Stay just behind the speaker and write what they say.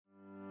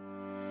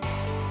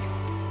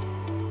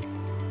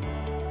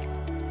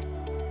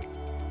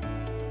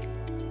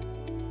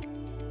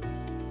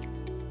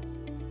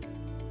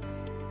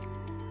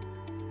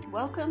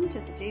Welcome to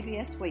the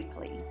DBS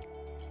Weekly,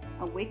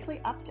 a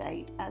weekly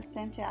update as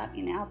sent out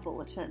in our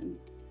bulletin.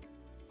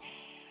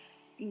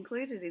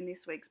 Included in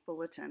this week's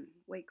bulletin,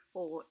 Week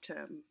 4,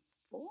 Term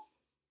 4.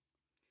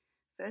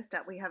 First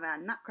up, we have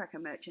our Nutcracker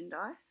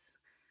merchandise.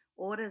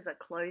 Orders are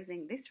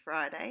closing this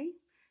Friday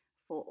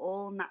for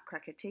all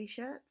Nutcracker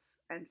t-shirts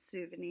and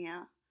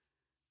souvenir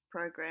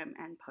program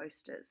and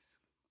posters.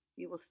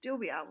 You will still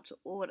be able to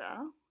order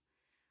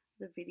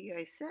the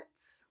video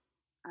sets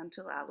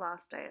until our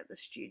last day at the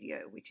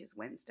studio, which is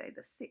Wednesday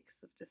the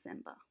 6th of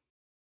December.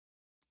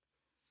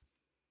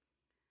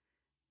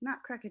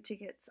 Nutcracker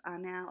tickets are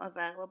now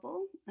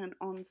available and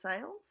on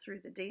sale through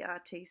the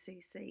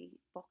DRTCC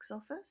box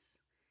office.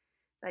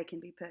 They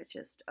can be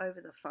purchased over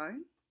the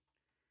phone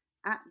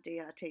at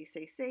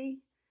DRTCC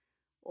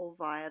or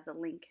via the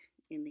link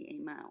in the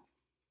email.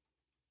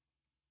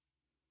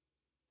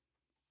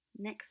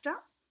 Next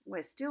up,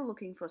 we're still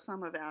looking for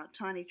some of our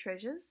tiny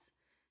treasures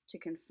to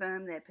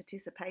confirm their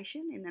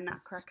participation in the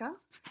Nutcracker.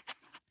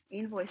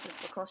 Invoices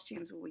for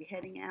costumes will be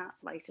heading out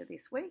later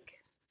this week,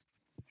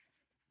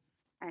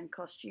 and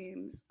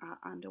costumes are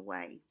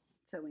underway,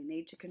 so we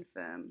need to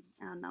confirm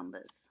our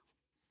numbers.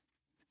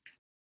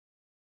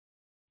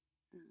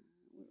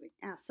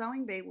 Our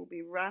sewing bee will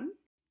be run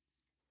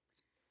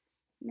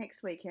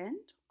next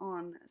weekend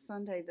on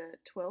Sunday the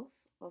 12th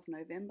of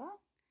November.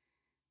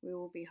 We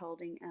will be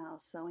holding our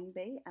sewing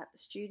bee at the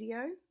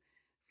studio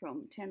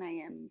from 10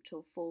 a.m.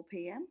 till 4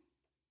 p.m.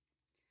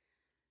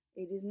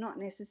 It is not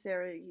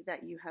necessary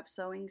that you have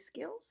sewing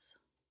skills.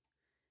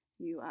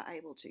 You are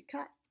able to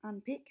cut,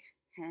 unpick,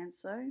 hand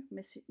sew,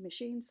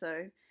 machine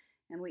sew,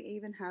 and we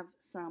even have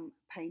some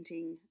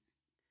painting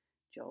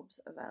jobs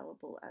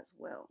available as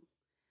well.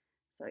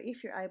 So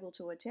if you're able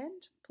to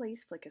attend,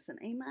 please flick us an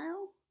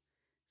email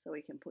so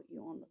we can put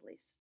you on the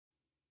list.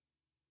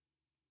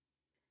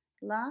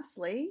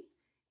 Lastly,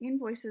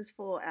 invoices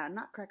for our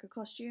Nutcracker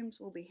costumes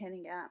will be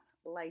heading out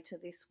later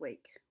this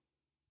week.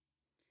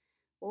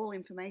 All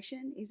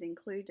information is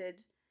included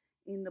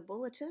in the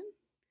bulletin,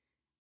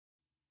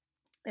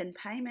 and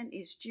payment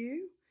is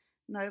due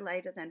no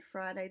later than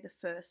Friday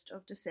the 1st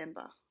of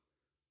December.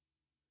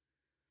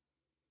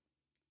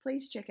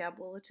 Please check our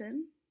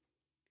bulletin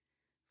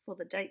for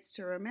the dates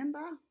to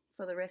remember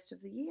for the rest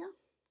of the year.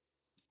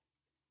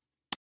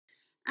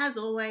 As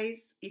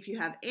always, if you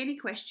have any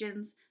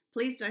questions,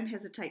 please don't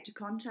hesitate to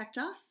contact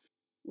us.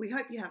 We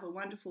hope you have a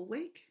wonderful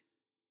week,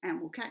 and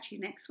we'll catch you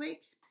next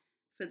week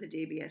for the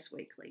DBS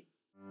Weekly.